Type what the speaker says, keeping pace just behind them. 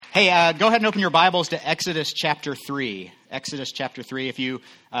Hey, go ahead and open your Bibles to Exodus chapter 3. Exodus chapter 3. If you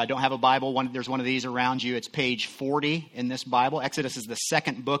don't have a Bible, there's one of these around you. It's page 40 in this Bible. Exodus is the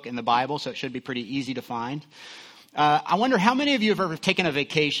second book in the Bible, so it should be pretty easy to find. I wonder how many of you have ever taken a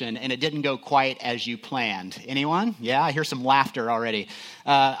vacation and it didn't go quite as you planned? Anyone? Yeah, I hear some laughter already.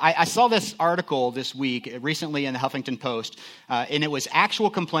 I saw this article this week, recently in the Huffington Post, and it was actual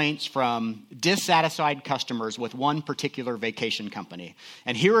complaints from dissatisfied customers with one particular vacation company.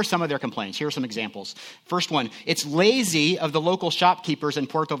 And here are some of their complaints. Here are some examples. First one, it's lazy of the local shopkeepers in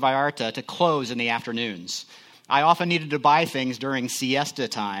Puerto Vallarta to close in the afternoons. I often needed to buy things during siesta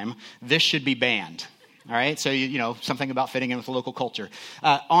time. This should be banned. All right, so, something about fitting in with the local culture.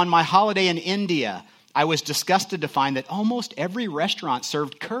 On my holiday in India, I was disgusted to find that almost every restaurant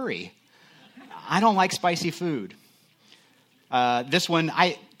served curry. I don't like spicy food. This one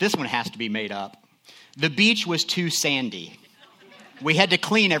has to be made up. The beach was too sandy. We had to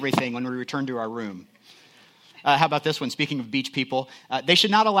clean everything when we returned to our room. How about this one? Speaking of beach people, they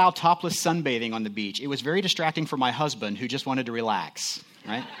should not allow topless sunbathing on the beach. It was very distracting for my husband, who just wanted to relax,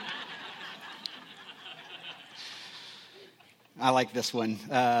 right? I like this one.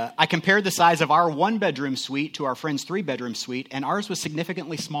 I compared the size of our one-bedroom suite to our friend's three-bedroom suite, and ours was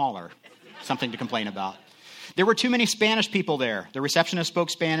significantly smaller. Something to complain about. There were too many Spanish people there. The receptionist spoke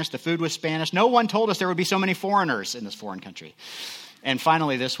Spanish. The food was Spanish. No one told us there would be so many foreigners in this foreign country. And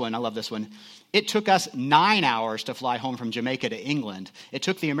finally, this one. I love this one. It took us 9 hours to fly home from Jamaica to England. It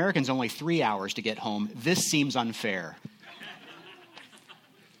took the Americans only 3 hours to get home. This seems unfair.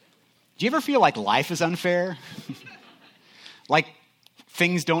 Do you ever feel like life is unfair? Like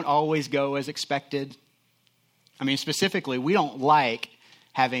things don't always go as expected? I mean, specifically, we don't like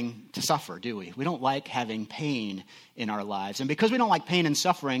having to suffer, do we? We don't like having pain in our lives. And because we don't like pain and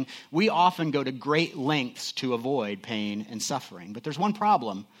suffering, we often go to great lengths to avoid pain and suffering. But there's one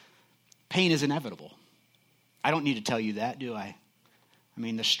problem. Pain is inevitable. I don't need to tell you that, do I? I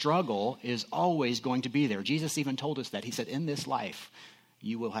mean, the struggle is always going to be there. Jesus even told us that. He said, in this life,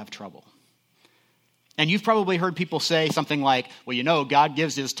 you will have trouble. And you've probably heard people say something like, well, God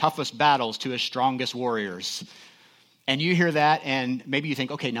gives his toughest battles to his strongest warriors. And you hear that and maybe you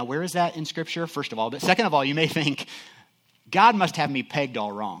think, okay, now where is that in Scripture, first of all? But second of all, you may think, God must have me pegged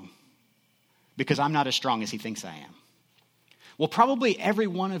all wrong because I'm not as strong as he thinks I am. Well, probably every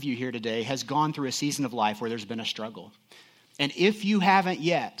one of you here today has gone through a season of life where there's been a struggle. And if you haven't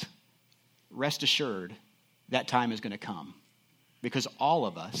yet, rest assured that time is going to come because all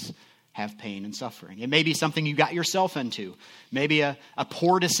of us have pain and suffering. It may be something you got yourself into. Maybe a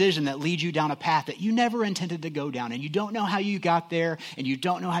poor decision that leads you down a path that you never intended to go down. And you don't know how you got there. And you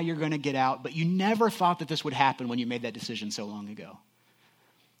don't know how you're going to get out. But you never thought that this would happen when you made that decision so long ago.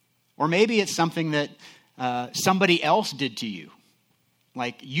 Or maybe it's something that somebody else did to you.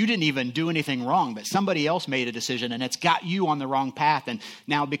 Like you didn't even do anything wrong, but somebody else made a decision and it's got you on the wrong path. And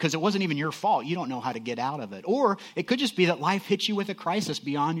now because it wasn't even your fault, you don't know how to get out of it. Or it could just be that life hits you with a crisis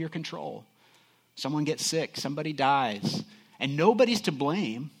beyond your control. Someone gets sick, somebody dies, and nobody's to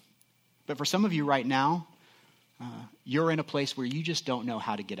blame. But for some of you right now, you're in a place where you just don't know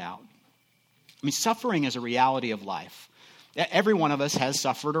how to get out. I mean, suffering is a reality of life. Every one of us has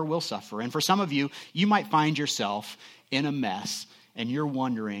suffered or will suffer. And for some of you, you might find yourself in a mess. And you're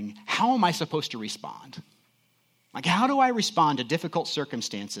wondering, how am I supposed to respond? Like, how do I respond to difficult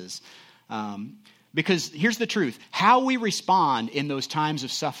circumstances? Because here's the truth. How we respond in those times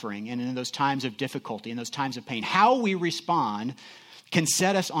of suffering and in those times of difficulty, in those times of pain, how we respond can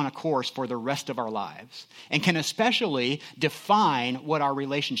set us on a course for the rest of our lives and can especially define what our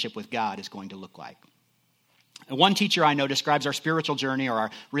relationship with God is going to look like. One teacher I know describes our spiritual journey or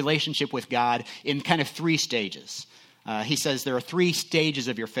our relationship with God in kind of 3 stages. He says there are 3 stages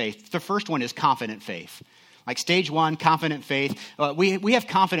of your faith. The first one is confident faith. Like stage 1, confident faith. We have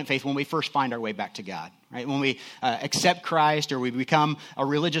confident faith when we first find our way back to God, right? When we accept Christ or we become a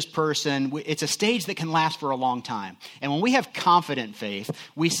religious person, it's a stage that can last for a long time. And when we have confident faith,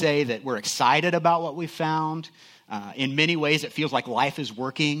 we say that we're excited about what we found. In many ways, it feels like life is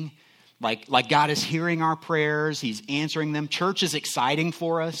working. Like God is hearing our prayers. He's answering them. Church is exciting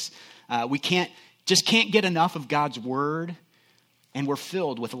for us. We can't get enough of God's word, and we're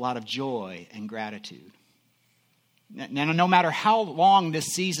filled with a lot of joy and gratitude. Now, no matter how long this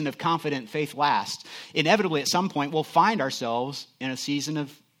season of confident faith lasts, inevitably at some point we'll find ourselves in a season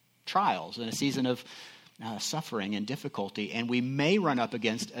of trials, in a season of suffering and difficulty, and we may run up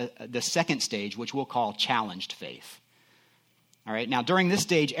against the second stage, which we'll call challenged faith. All right, now during this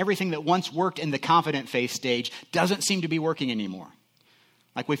stage, everything that once worked in the confident faith stage doesn't seem to be working anymore.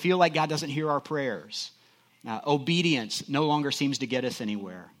 Like we feel like God doesn't hear our prayers. Obedience no longer seems to get us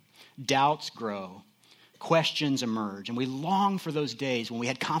anywhere. doubts grow, questions emerge, and we long for those days when we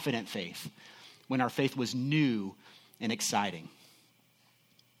had confident faith, when our faith was new and exciting.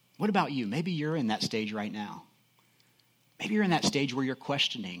 What about you? Maybe you're in that stage right now. Maybe you're in that stage where you're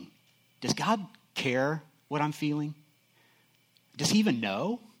questioning, does God care what I'm feeling? Does he even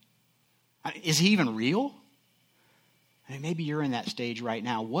know? Is he even real? I mean, maybe you're in that stage right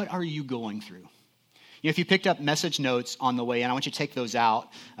now. What are you going through? You know, if you picked up message notes on the way in, I want you to take those out.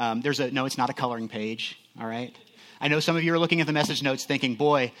 No, it's not a coloring page, all right? I know some of you are looking at the message notes thinking,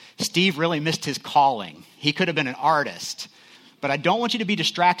 boy, Steve really missed his calling. He could have been an artist. But I don't want you to be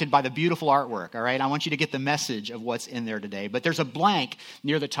distracted by the beautiful artwork, all right? I want you to get the message of what's in there today. But there's a blank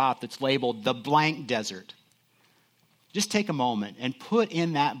near the top that's labeled the blank desert. Just take a moment and put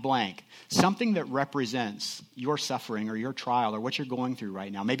in that blank something that represents your suffering or your trial or what you're going through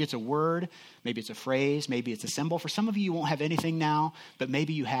right now. Maybe it's a word, maybe it's a phrase, maybe it's a symbol. For some of you, you won't have anything now, but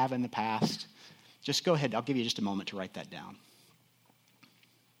maybe you have in the past. Just go ahead. I'll give you just a moment to write that down.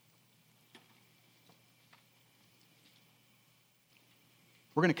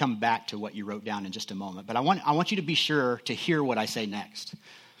 We're going to come back to what you wrote down in just a moment, but I want you to be sure to hear what I say next.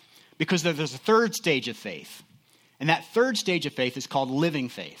 Because there's a third stage of faith, and that third stage of faith is called living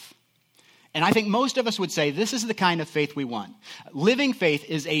faith. And I think most of us would say this is the kind of faith we want. Living faith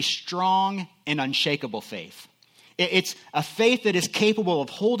is a strong and unshakable faith. It's a faith that is capable of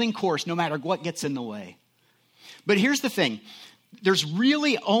holding course no matter what gets in the way. But here's the thing. There's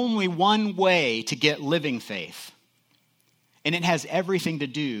really only one way to get living faith. And it has everything to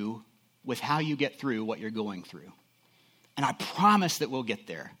do with how you get through what you're going through. And I promise that we'll get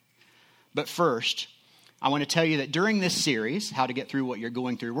there. But first, I want to tell you that during this series, How to Get Through What You're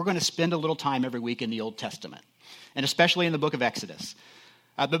Going Through, we're going to spend a little time every week in the Old Testament, and especially in the book of Exodus.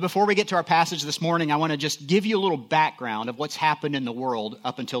 But before we get to our passage this morning, I want to just give you a little background of what's happened in the world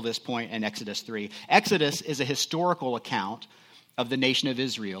up until this point in Exodus 3. Exodus is a historical account of the nation of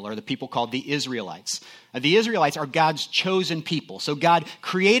Israel, or the people called the Israelites. The Israelites are God's chosen people. So God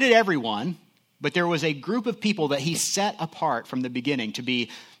created everyone, but there was a group of people that he set apart from the beginning to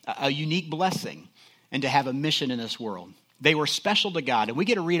be a unique blessing and to have a mission in this world. They were special to God, and we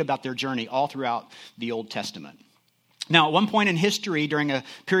get to read about their journey all throughout the Old Testament. Now, at one point in history, during a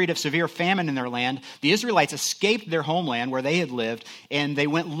period of severe famine in their land, the Israelites escaped their homeland where they had lived, and they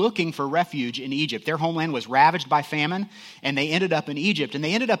went looking for refuge in Egypt. Their homeland was ravaged by famine, and they ended up in Egypt. And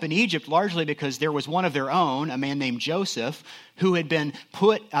they ended up in Egypt largely because there was one of their own, a man named Joseph, who had been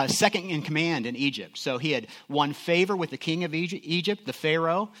put second in command in Egypt. So he had won favor with the king of Egypt, the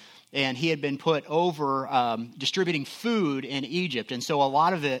Pharaoh, and he had been put over distributing food in Egypt. And so a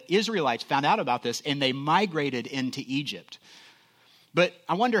lot of the Israelites found out about this, and they migrated into Egypt. But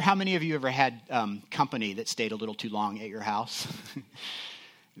I wonder how many of you ever had company that stayed a little too long at your house?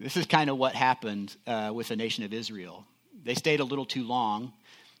 This is kind of what happened with the nation of Israel. They stayed a little too long,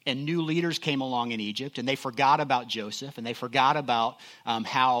 and new leaders came along in Egypt, and they forgot about Joseph, and they forgot about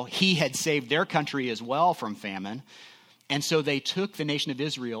how he had saved their country as well from famine. And so they took the nation of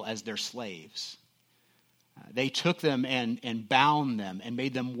Israel as their slaves. They took them and bound them and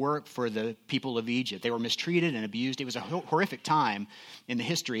made them work for the people of Egypt. They were mistreated and abused. It was a horrific time in the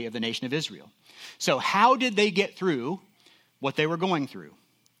history of the nation of Israel. So how did they get through what they were going through?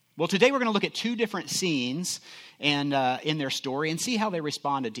 Well, today we're going to look at two different scenes and in their story and see how they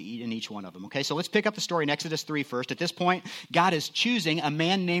responded to in each one of them. Okay, so let's pick up the story in Exodus 3 first. At this point, God is choosing a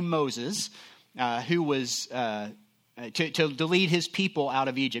man named Moses who was... To lead his people out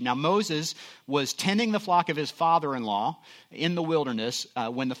of Egypt. Now, Moses was tending the flock of his father-in-law in the wilderness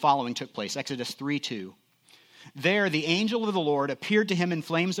when the following took place. Exodus 3:2. There, the angel of the Lord appeared to him in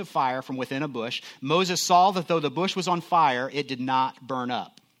flames of fire from within a bush. Moses saw that though the bush was on fire, it did not burn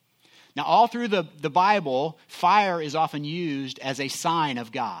up. Now, all through the Bible, fire is often used as a sign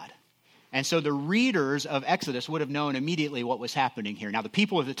of God. And so the readers of Exodus would have known immediately what was happening here. Now, the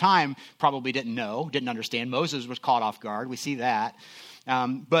people of the time probably didn't know, didn't understand. Moses was caught off guard. We see that.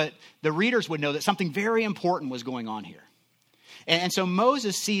 But the readers would know that something very important was going on here. And so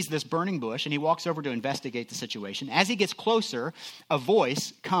Moses sees this burning bush, and he walks over to investigate the situation. As he gets closer, a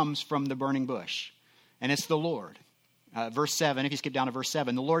voice comes from the burning bush, and it's the Lord. Verse 7, if you skip down to verse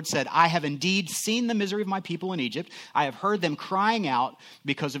 7, the Lord said, I have indeed seen the misery of my people in Egypt. I have heard them crying out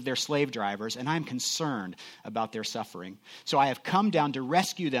because of their slave drivers, and I am concerned about their suffering. So I have come down to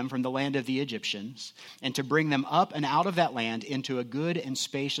rescue them from the land of the Egyptians and to bring them up and out of that land into a good and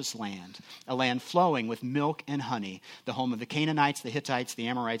spacious land, a land flowing with milk and honey, the home of the Canaanites, the Hittites, the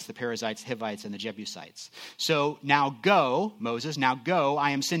Amorites, the Perizzites, Hivites, and the Jebusites. So now go, Moses, now go.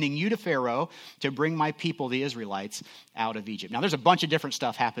 I am sending you to Pharaoh to bring my people, the Israelites, out of Egypt. Now, there's a bunch of different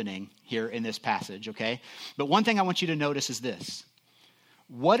stuff happening here in this passage, okay? But one thing I want you to notice is this.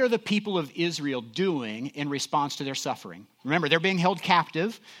 What are the people of Israel doing in response to their suffering? Remember, they're being held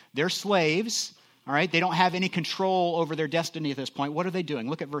captive. They're slaves, all right? They don't have any control over their destiny at this point. What are they doing?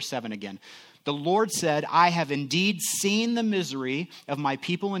 Look at verse 7 again. The Lord said, I have indeed seen the misery of my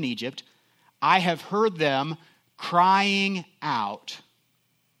people in Egypt. I have heard them crying out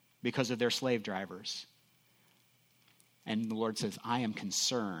because of their slave drivers. And the Lord says, I am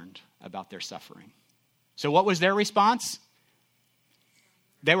concerned about their suffering. So what was their response?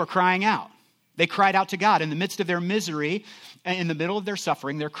 They were crying out. They cried out to God. In the midst of their misery, in the middle of their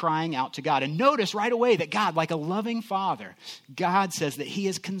suffering, they're crying out to God. And notice right away that God, like a loving father, God says that he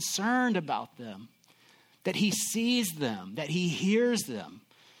is concerned about them, that he sees them, that he hears them.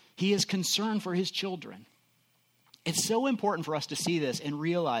 He is concerned for his children. It's so important for us to see this and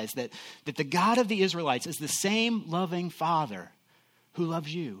realize that the God of the Israelites is the same loving Father who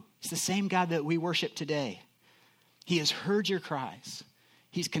loves you. It's the same God that we worship today. He has heard your cries.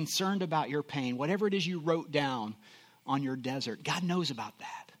 He's concerned about your pain. Whatever it is you wrote down on your desert, God knows about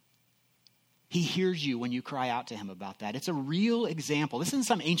that. He hears you when you cry out to him about that. It's a real example. This isn't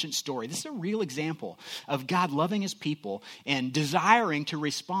some ancient story. This is a real example of God loving his people and desiring to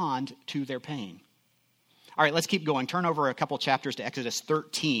respond to their pain. All right, let's keep going. Turn over a couple chapters to Exodus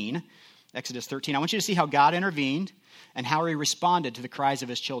 13. Exodus 13. I want you to see how God intervened and how he responded to the cries of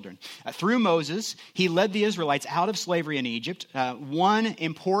his children. Through Moses, he led the Israelites out of slavery in Egypt. One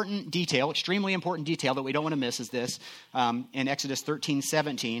important detail, extremely important detail that we don't want to miss is this, in Exodus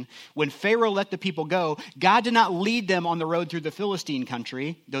 13:17. When Pharaoh let the people go, God did not lead them on the road through the Philistine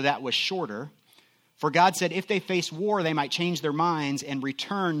country, though that was shorter. For God said if they face war, they might change their minds and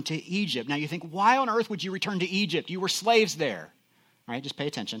return to Egypt. Now you think, why on earth would you return to Egypt? You were slaves there. All right, just pay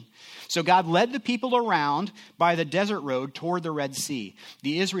attention. So God led the people around by the desert road toward the Red Sea.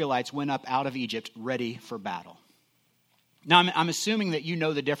 The Israelites went up out of Egypt ready for battle. Now I'm assuming that you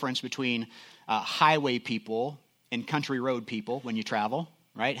know the difference between highway people and country road people when you travel.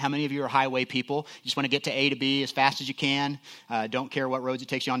 Right? How many of you are highway people? You just want to get to A to B as fast as you can. Don't care what roads it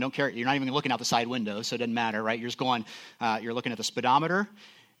takes you on. Don't care. You're not even looking out the side window, so it doesn't matter, right? You're just going, you're looking at the speedometer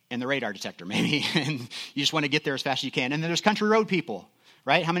and the radar detector, maybe. And you just want to get there as fast as you can. And then there's country road people,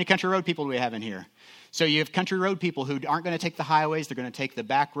 right? How many country road people do we have in here? So you have country road people who aren't going to take the highways. They're going to take the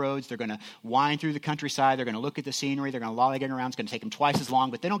back roads. They're going to wind through the countryside. They're going to look at the scenery. They're going to lollygag around. It's going to take them twice as long,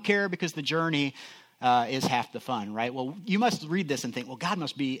 but they don't care because the journey is half the fun, right? Well, you must read this and think, well, God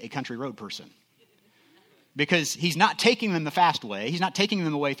must be a country road person. Because he's not taking them the fast way. He's not taking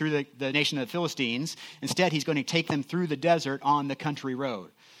them away through the nation of the Philistines. Instead, he's going to take them through the desert on the country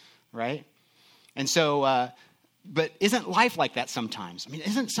road, right? And so, but isn't life like that sometimes? I mean,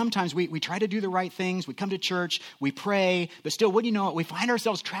 isn't sometimes we try to do the right things, we come to church, we pray, but still, what do you know? We find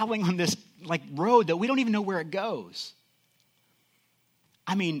ourselves traveling on this like road that we don't even know where it goes.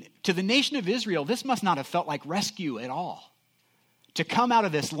 I mean, to the nation of Israel, this must not have felt like rescue at all. To come out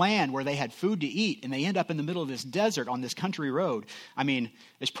of this land where they had food to eat and they end up in the middle of this desert on this country road, I mean,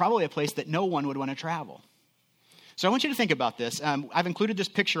 it's probably a place that no one would want to travel. So I want you to think about this. I've included this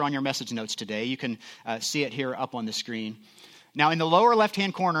picture on your message notes today. You can see it here up on the screen. Now, in the lower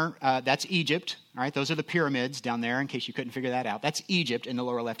left-hand corner, that's Egypt. All right, those are the pyramids down there, in case you couldn't figure that out. That's Egypt in the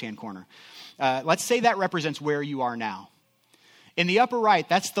lower left-hand corner. Let's say that represents where you are now. In the upper right,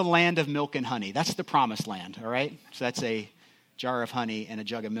 that's the land of milk and honey. That's the promised land, all right? So that's a jar of honey and a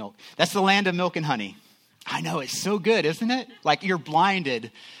jug of milk. That's the land of milk and honey. I know, it's so good, isn't it? Like you're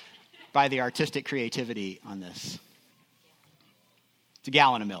blinded by the artistic creativity on this. It's a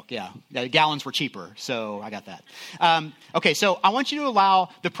gallon of milk, yeah. The gallons were cheaper, so I got that. Okay, so I want you to allow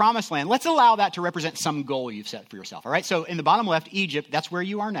the promised land. Let's allow that to represent some goal you've set for yourself, all right? So in the bottom left, Egypt, that's where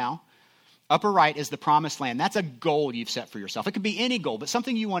you are now. Upper right is the promised land. That's a goal you've set for yourself. It could be any goal, but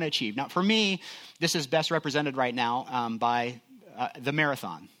something you want to achieve. Now, for me, this is best represented right now by the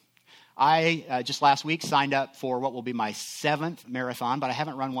marathon. I just last week signed up for what will be my 7th marathon, but I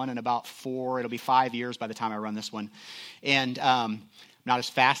haven't run one in about 4. It'll be 5 years by the time I run this one. And I'm not as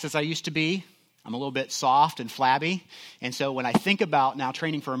fast as I used to be. I'm a little bit soft and flabby. And so when I think about now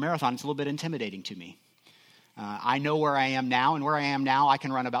training for a marathon, it's a little bit intimidating to me. I know where I am now, and where I am now, I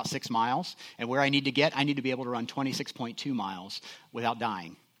can run about 6 miles. And where I need to get, I need to be able to run 26.2 miles without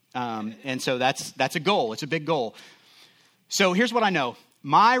dying. And so that's a goal. It's a big goal. So here's what I know.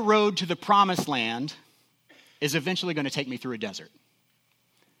 My road to the promised land is eventually going to take me through a desert.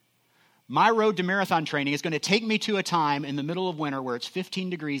 My road to marathon training is going to take me to a time in the middle of winter where it's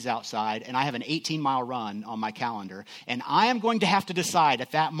 15 degrees outside, and I have an 18-mile run on my calendar. And I am going to have to decide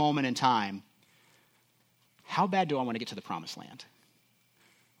at that moment in time, how bad do I want to get to the promised land?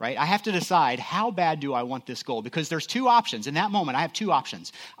 Right? I have to decide, how bad do I want this goal? Because there's two options. In that moment, I have two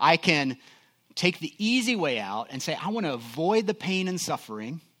options. I can take the easy way out and say, I want to avoid the pain and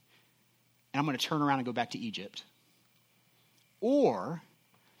suffering, and I'm going to turn around and go back to Egypt. Or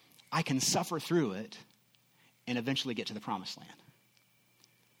I can suffer through it and eventually get to the promised land.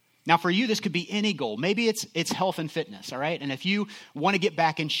 Now, for you, this could be any goal. Maybe it's health and fitness, all right? And if you want to get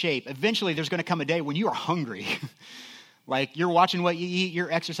back in shape, eventually there's going to come a day when you are hungry. Like, you're watching what you eat,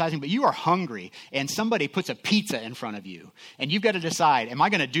 you're exercising, but you are hungry, and somebody puts a pizza in front of you, and you've got to decide, am I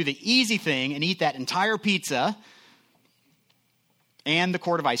going to do the easy thing and eat that entire pizza and the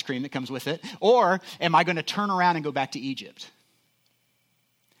quart of ice cream that comes with it, or am I going to turn around and go back to Egypt?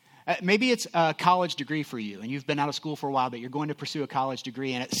 Maybe it's a college degree for you, and you've been out of school for a while, but you're going to pursue a college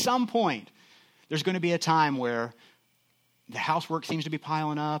degree, and at some point, there's going to be a time where the housework seems to be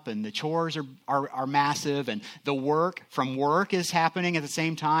piling up, and the chores are massive, and the work from work is happening at the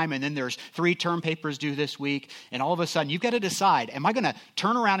same time, and then there's 3 term papers due this week, and all of a sudden you've got to decide, am I going to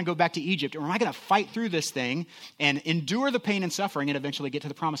turn around and go back to Egypt, or am I going to fight through this thing and endure the pain and suffering and eventually get to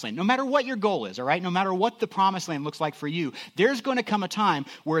the promised land? No matter what your goal is, all right? No matter what the promised land looks like for you, there's going to come a time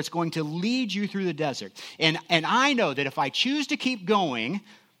where it's going to lead you through the desert. And I know that if I choose to keep going,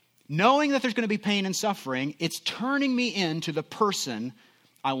 knowing that there's going to be pain and suffering, it's turning me into the person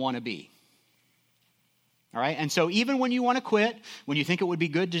I want to be. All right? And so even when you want to quit, when you think it would be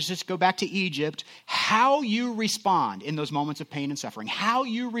good to just go back to Egypt, how you respond in those moments of pain and suffering, how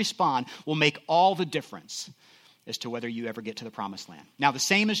you respond will make all the difference as to whether you ever get to the promised land. Now, the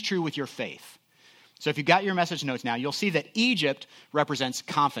same is true with your faith. So if you've got your message notes now, you'll see that Egypt represents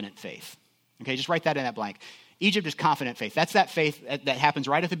confident faith. Okay, just write that in that blank. Egypt is confident faith. That's that faith that happens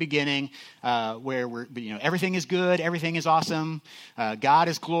right at the beginning, where everything is good, everything is awesome, God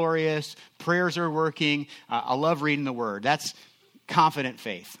is glorious, prayers are working. I love reading the Word. That's confident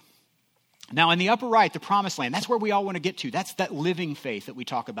faith. Now, in the upper right, the promised land, that's where we all want to get to. That's that living faith that we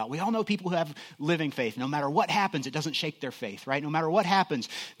talk about. We all know people who have living faith. No matter what happens, it doesn't shake their faith, right? No matter what happens,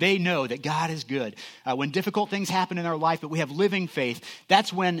 they know that God is good. When difficult things happen in our life, but we have living faith,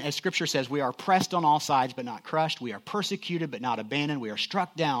 that's when, as Scripture says, we are pressed on all sides, but not crushed. We are persecuted, but not abandoned. We are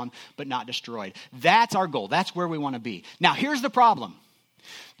struck down, but not destroyed. That's our goal. That's where we want to be. Now, here's the problem.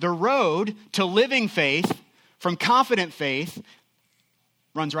 The road to living faith, from confident faith,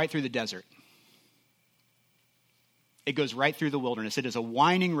 runs right through the desert. It goes right through the wilderness. It is a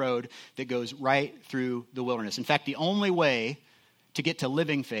winding road that goes right through the wilderness. In fact, the only way to get to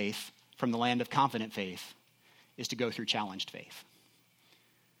living faith from the land of confident faith is to go through challenged faith,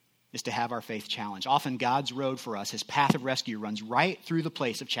 is to have our faith challenged. Often God's road for us, his path of rescue, runs right through the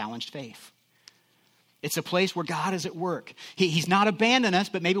place of challenged faith. It's a place where God is at work. He's not abandoned us,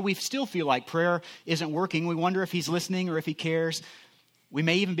 but maybe we still feel like prayer isn't working. We wonder if he's listening or if he cares. We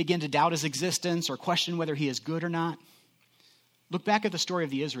may even begin to doubt his existence or question whether he is good or not. Look back at the story of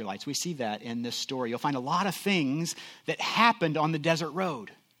the Israelites. We see that in this story. You'll find a lot of things that happened on the desert road.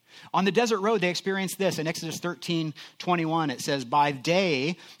 On the desert road, they experienced this. In Exodus 13:21, it says, by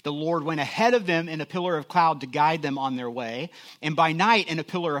day, the Lord went ahead of them in a pillar of cloud to guide them on their way, and by night in a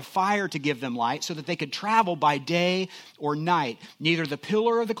pillar of fire to give them light, so that they could travel by day or night. Neither the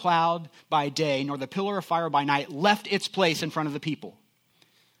pillar of the cloud by day nor the pillar of fire by night left its place in front of the people.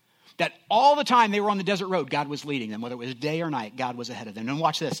 That all the time they were on the desert road, God was leading them. Whether it was day or night, God was ahead of them. And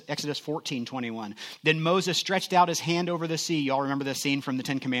watch this, Exodus 14:21. Then Moses stretched out his hand over the sea. Y'all remember this scene from the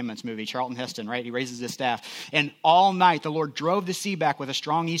Ten Commandments movie, Charlton Heston, right? He raises his staff. And all night the Lord drove the sea back with a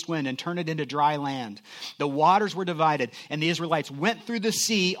strong east wind and turned it into dry land. The waters were divided, and the Israelites went through the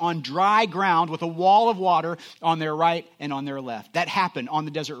sea on dry ground with a wall of water on their right and on their left. That happened on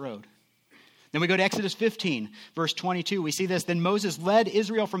the desert road. Then we go to Exodus 15, verse 22. We see this. Then Moses led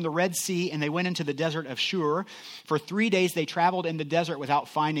Israel from the Red Sea, and they went into the desert of Shur. For 3 days they traveled in the desert without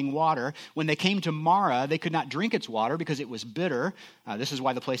finding water. When they came to Marah, they could not drink its water because it was bitter. This is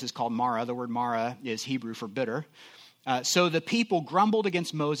why the place is called Marah. The word Marah is Hebrew for bitter. So the people grumbled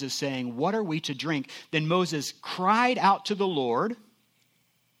against Moses, saying, what are we to drink? Then Moses cried out to the Lord.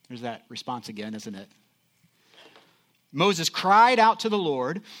 There's that response again, isn't it? Moses cried out to the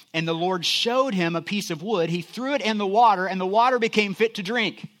Lord, and the Lord showed him a piece of wood. He threw it in the water, and the water became fit to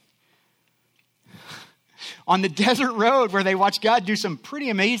drink. On the desert road where they watched God do some pretty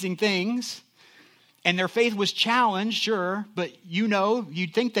amazing things, and their faith was challenged, sure, but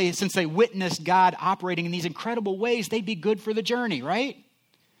you'd think since they witnessed God operating in these incredible ways, they'd be good for the journey, right?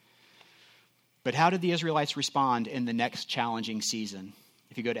 But how did the Israelites respond in the next challenging season?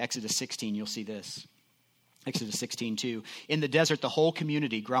 If you go to Exodus 16, you'll see this. Exodus 16:2. In the desert, the whole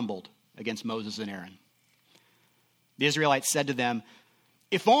community grumbled against Moses and Aaron. The Israelites said to them,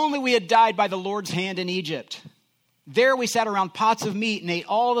 "If only we had died by the Lord's hand in Egypt. There we sat around pots of meat and ate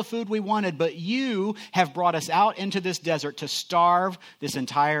all the food we wanted, but you have brought us out into this desert to starve this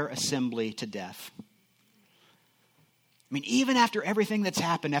entire assembly to death." I mean, even after everything that's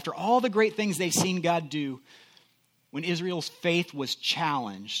happened, after all the great things they've seen God do, when Israel's faith was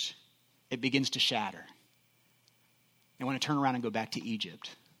challenged, it begins to shatter. They want to turn around and go back to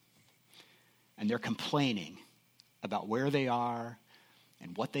Egypt. And they're complaining about where they are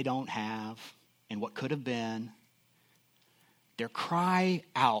and what they don't have and what could have been. Their cry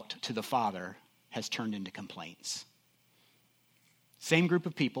out to the Father has turned into complaints. Same group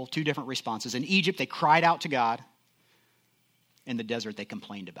of people, two different responses. In Egypt, they cried out to God. In the desert, they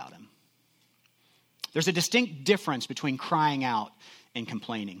complained about him. There's a distinct difference between crying out and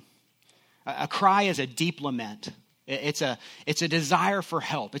complaining. A cry is a deep lament. It's a desire for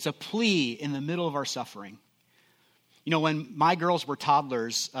help. It's a plea in the middle of our suffering. You know, when my girls were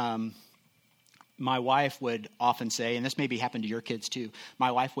toddlers, my wife would often say, and this maybe happened to your kids too,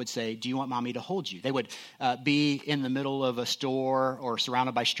 my wife would say, "Do you want mommy to hold you?" They would be in the middle of a store or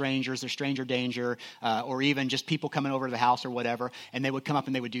surrounded by strangers or stranger danger, or even just people coming over to the house or whatever, and they would come up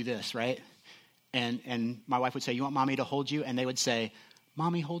and they would do this, right? And my wife would say, "You want mommy to hold you?" And they would say,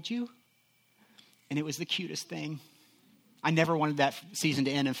 "Mommy, hold you?" And it was the cutest thing. I never wanted that season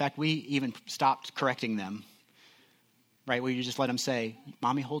to end. In fact, we even stopped correcting them, right? Where you just let them say,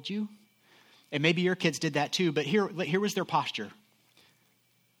 "Mommy, hold you?" And maybe your kids did that too, but here was their posture.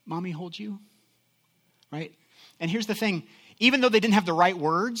 "Mommy, hold you?" Right? And here's the thing. Even though they didn't have the right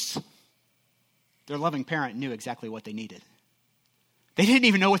words, their loving parent knew exactly what they needed. They didn't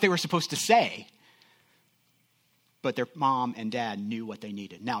even know what they were supposed to say. But their mom and dad knew what they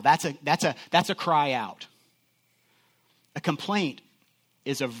needed. Now, that's a cry out. A complaint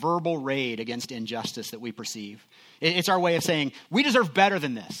is a verbal raid against injustice that we perceive. It's our way of saying, we deserve better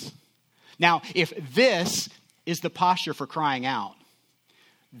than this. Now, if this is the posture for crying out,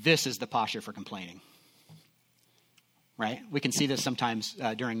 this is the posture for complaining. Right? We can see this sometimes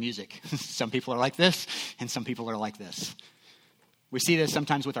during music. Some people are like this, and some people are like this. We see this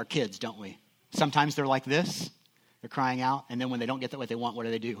sometimes with our kids, don't we? Sometimes they're like this. They're crying out, and then when they don't get what they want, what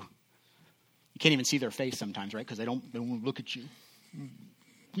do? You can't even see their face sometimes, right? Because they don't look at you.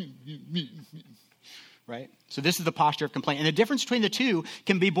 Right? So this is the posture of complaint. And the difference between the two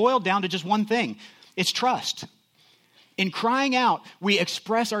can be boiled down to just one thing. It's trust. In crying out, we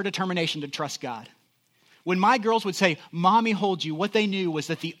express our determination to trust God. When my girls would say, "Mommy, hold you," what they knew was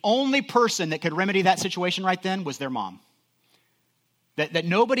that the only person that could remedy that situation right then was their mom. That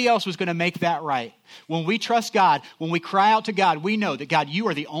nobody else was going to make that right. When we trust God, when we cry out to God, we know that, God, you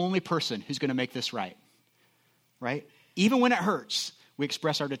are the only person who's going to make this right. Right? Even when it hurts, we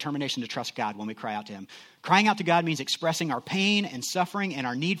express our determination to trust God when we cry out to him. Crying out to God means expressing our pain and suffering and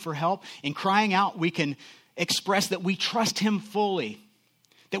our need for help. In crying out, we can express that we trust him fully,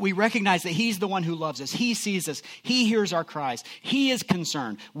 that we recognize that he's the one who loves us. He sees us. He hears our cries. He is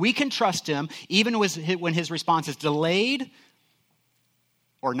concerned. We can trust him even when his response is delayed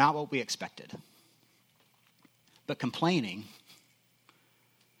or not what we expected. But complaining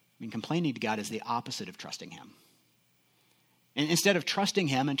to God is the opposite of trusting him. And instead of trusting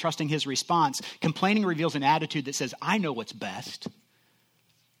him and trusting his response, complaining reveals an attitude that says, I know what's best,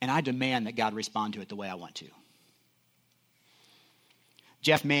 and I demand that God respond to it the way I want to.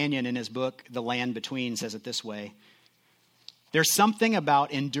 Jeff Manion, in his book, The Land Between, says it this way: there's something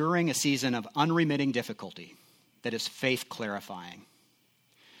about enduring a season of unremitting difficulty that is faith clarifying.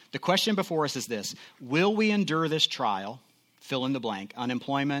 The question before us is this: will we endure this trial, fill in the blank,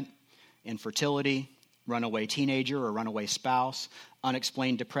 unemployment, infertility, runaway teenager or runaway spouse,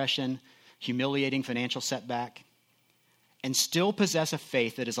 unexplained depression, humiliating financial setback, and still possess a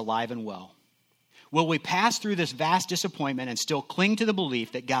faith that is alive and well? Will we pass through this vast disappointment and still cling to the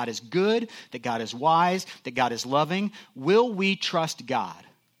belief that God is good, that God is wise, that God is loving? Will we trust God?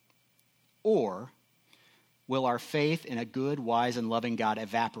 Or will our faith in a good, wise, and loving God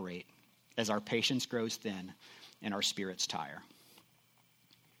evaporate as our patience grows thin and our spirits tire?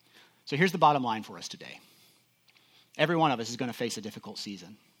 So here's the bottom line for us today. Every one of us is going to face a difficult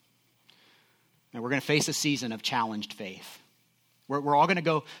season. And we're going to face a season of challenged faith. We're all going to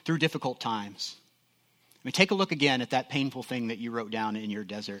go through difficult times. I mean, take a look again at that painful thing that you wrote down in your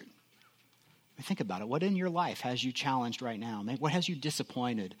desert. I mean, think about it. What in your life has you challenged right now? What has you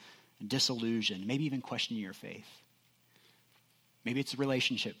disappointed and disillusioned, maybe even questioning your faith? Maybe it's a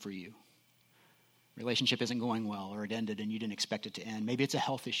relationship for you. Relationship isn't going well, or it ended and you didn't expect it to end. Maybe it's a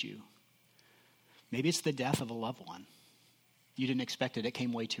health issue. Maybe it's the death of a loved one. You didn't expect it. It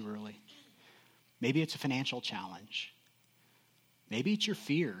came way too early. Maybe it's a financial challenge. Maybe it's your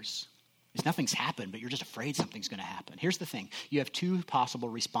fears. It's nothing's happened, but you're just afraid something's going to happen. Here's the thing. You have two possible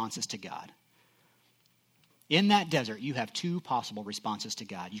responses to God. In that desert, you have two possible responses to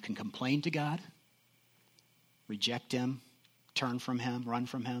God. You can complain to God, reject him, turn from him, run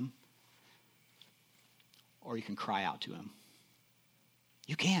from him, or you can cry out to him.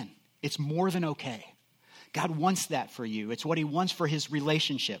 You can. It's more than okay. God wants that for you. It's what he wants for his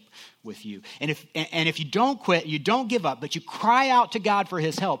relationship with you. And if you don't quit, you don't give up, but you cry out to God for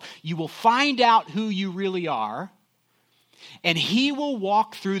his help, you will find out who you really are, and he will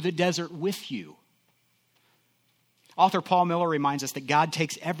walk through the desert with you. Author Paul Miller reminds us that God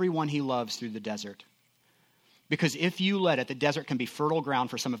takes everyone he loves through the desert. Because if you let it, the desert can be fertile ground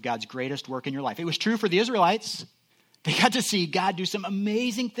for some of God's greatest work in your life. It was true for the Israelites. They got to see God do some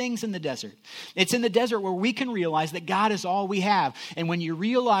amazing things in the desert. It's in the desert where we can realize that God is all we have. And when you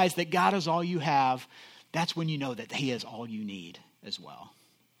realize that God is all you have, that's when you know that he is all you need as well.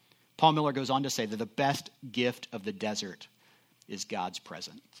 Paul Miller goes on to say that the best gift of the desert is God's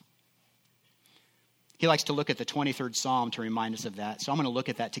presence. He likes to look at the 23rd Psalm to remind us of that. So I'm going to look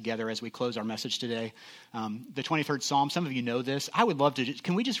at that together as we close our message today. The 23rd Psalm, some of you know this. I would love to,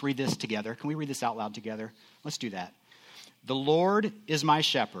 can we just read this together? Can we read this out loud together? Let's do that. The Lord is my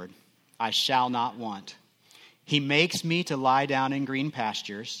shepherd, I shall not want. He makes me to lie down in green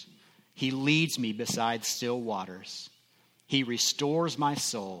pastures. He leads me beside still waters. He restores my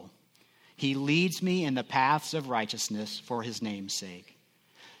soul. He leads me in the paths of righteousness for his name's sake.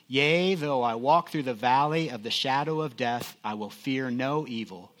 Yea, though I walk through the valley of the shadow of death, I will fear no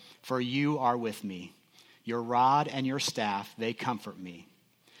evil, for you are with me. Your rod and your staff, they comfort me.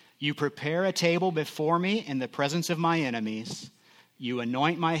 You prepare a table before me in the presence of my enemies. You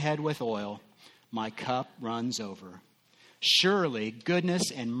anoint my head with oil. My cup runs over. Surely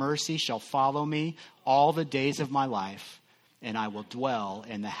goodness and mercy shall follow me all the days of my life, and I will dwell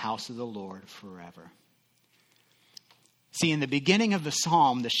in the house of the Lord forever. See, in the beginning of the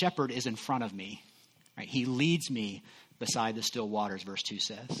psalm, the shepherd is in front of me. Right? He leads me beside the still waters, verse 2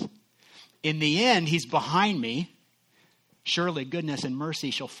 says. In the end, he's behind me. Surely goodness and mercy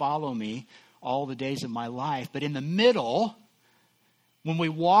shall follow me all the days of my life. But in the middle, when we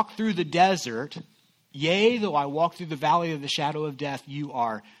walk through the desert, yea, though I walk through the valley of the shadow of death, you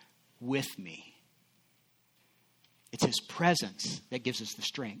are with me. It's his presence that gives us the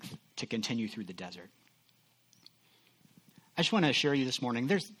strength to continue through the desert. I just want to assure you this morning,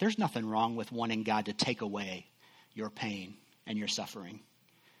 there's nothing wrong with wanting God to take away your pain and your suffering,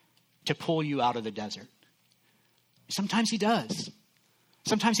 to pull you out of the desert. Sometimes he does.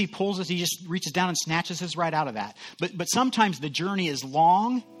 Sometimes he pulls us, he just reaches down and snatches us right out of that. But sometimes the journey is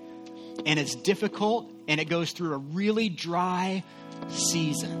long and it's difficult and it goes through a really dry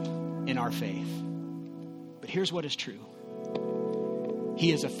season in our faith. But here's what is true.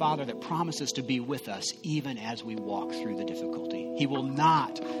 He is a Father that promises to be with us even as we walk through the difficulty. He will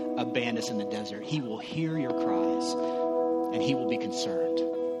not abandon us in the desert. He will hear your cries and he will be concerned.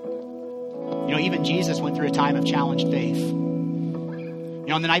 You know, even Jesus went through a time of challenged faith. You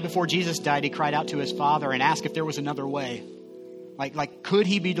know, on the night before Jesus died, he cried out to his Father and asked if there was another way. Like could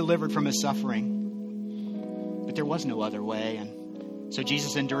he be delivered from his suffering? But there was no other way. And so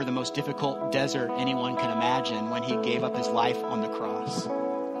Jesus endured the most difficult desert anyone can imagine when he gave up his life on the cross.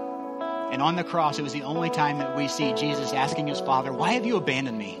 And on the cross, it was the only time that we see Jesus asking his Father, why have you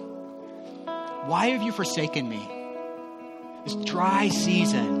abandoned me? Why have you forsaken me? This dry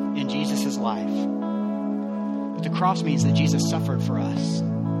season in Jesus' life. But the cross means that Jesus suffered for us,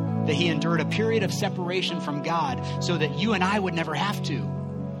 that he endured a period of separation from God so that you and I would never have to.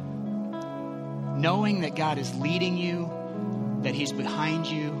 Knowing that God is leading you, that he's behind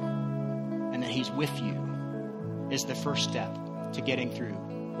you, and that he's with you is the first step to getting through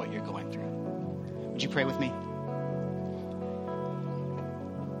what you're going through. Would you pray with me?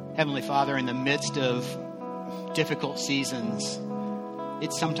 Heavenly Father, in the midst of difficult seasons,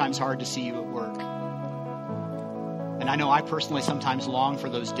 it's sometimes hard to see you at work. And I know I personally sometimes long for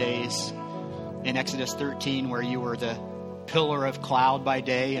those days in Exodus 13 where you were the pillar of cloud by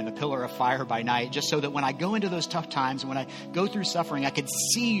day and a pillar of fire by night, just so that when I go into those tough times and when I go through suffering, I could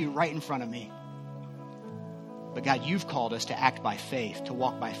see you right in front of me. But God, you've called us to act by faith, to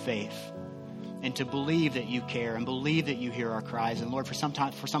walk by faith, and to believe that you care and believe that you hear our cries. And Lord, for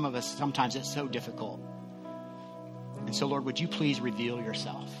some of us, sometimes it's so difficult. And so, Lord, would you please reveal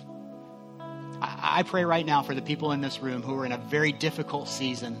yourself? I pray right now for the people in this room who are in a very difficult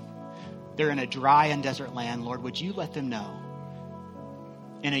season. They're in a dry and desert land. Lord, would you let them know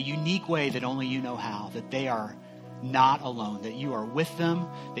in a unique way that only you know how, that they are not alone, that you are with them,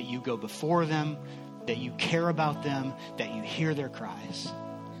 that you go before them, that you care about them, that you hear their cries.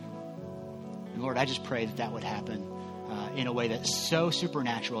 And Lord, I just pray that that would happen in a way that's so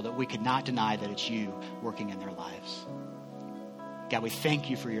supernatural that we could not deny that it's you working in their lives. God, we thank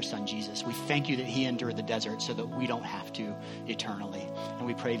you for your son, Jesus. We thank you that he endured the desert so that we don't have to eternally. And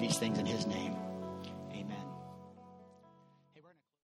we pray these things in his name.